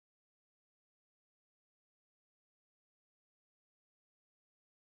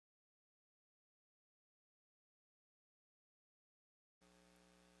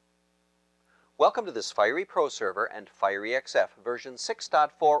Welcome to this Fiery proServer and Fiery XF version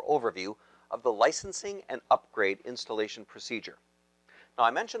 6.4 overview of the licensing and upgrade installation procedure. Now, I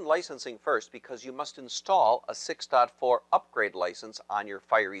mentioned licensing first because you must install a 6.4 upgrade license on your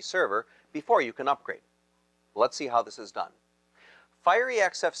Fiery server before you can upgrade. Let's see how this is done. Fiery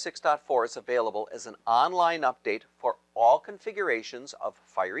XF 6.4 is available as an online update for all configurations of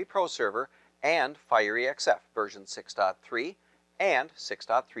Fiery proServer and Fiery XF version 6.3 and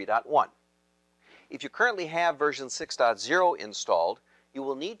 6.3.1. If you currently have version 6.0 installed, you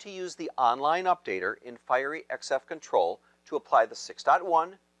will need to use the online updater in Fiery XF Control to apply the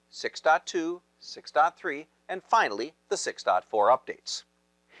 6.1, 6.2, 6.3, and finally the 6.4 updates.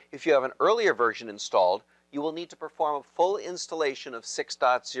 If you have an earlier version installed, you will need to perform a full installation of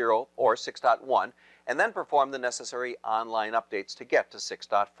 6.0 or 6.1 and then perform the necessary online updates to get to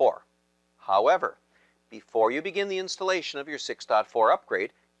 6.4. However, before you begin the installation of your 6.4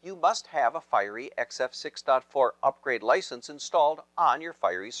 upgrade, you must have a Fiery XF 6.4 upgrade license installed on your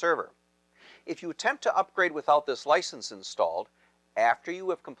Fiery server. If you attempt to upgrade without this license installed, after you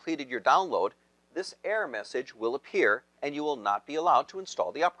have completed your download, this error message will appear and you will not be allowed to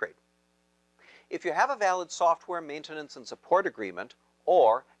install the upgrade. If you have a valid software maintenance and support agreement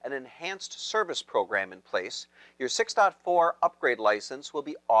or an enhanced service program in place, your 6.4 upgrade license will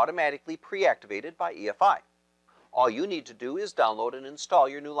be automatically pre-activated by EFI. All you need to do is download and install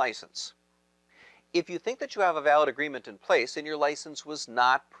your new license. If you think that you have a valid agreement in place and your license was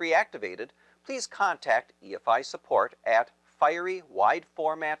not pre-activated, please contact EFI support at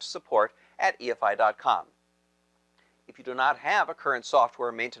fierywideformatsupport@efi.com. If you do not have a current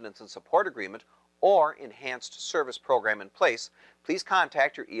software maintenance and support agreement or enhanced service program in place, please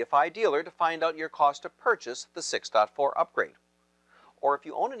contact your EFI dealer to find out your cost to purchase the 6.4 upgrade. Or if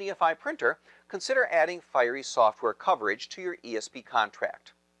you own an EFI printer, consider adding Fiery software coverage to your ESP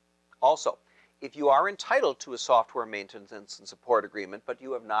contract. Also, if you are entitled to a software maintenance and support agreement but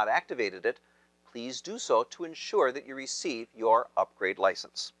you have not activated it, please do so to ensure that you receive your upgrade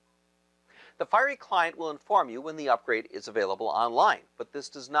license. The Fiery client will inform you when the upgrade is available online, but this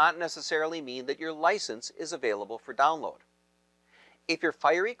does not necessarily mean that your license is available for download. If your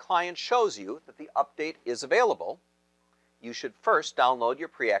Fiery client shows you that the update is available, you should first download your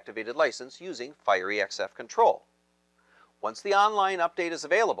pre-activated license using Fiery XF Control. Once the online update is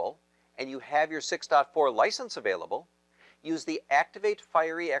available and you have your 6.4 license available, use the Activate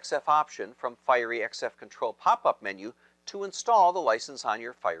Fiery XF option from Fiery XF Control pop-up menu to install the license on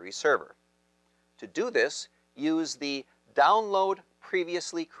your Fiery server. To do this, use the Download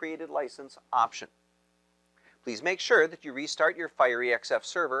Previously Created License option. Please make sure that you restart your Fiery XF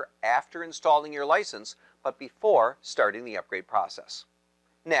server after installing your license, but before starting the upgrade process.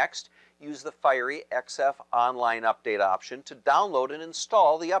 Next, use the Fiery XF Online Update option to download and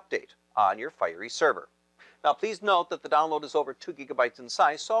install the update on your Fiery server. Now, please note that the download is over 2 gigabytes in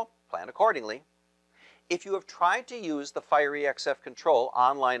size, so plan accordingly. If you have tried to use the Fiery XF Control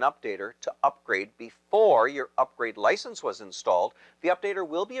Online Updater to upgrade before your upgrade license was installed, the updater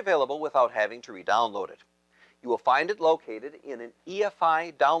will be available without having to re-download it. You will find it located in an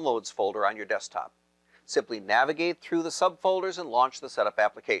EFI Downloads folder on your desktop. Simply navigate through the subfolders and launch the setup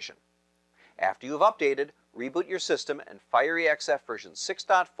application. After you have updated, reboot your system and Fiery XF version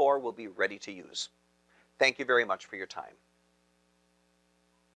 6.4 will be ready to use. Thank you very much for your time.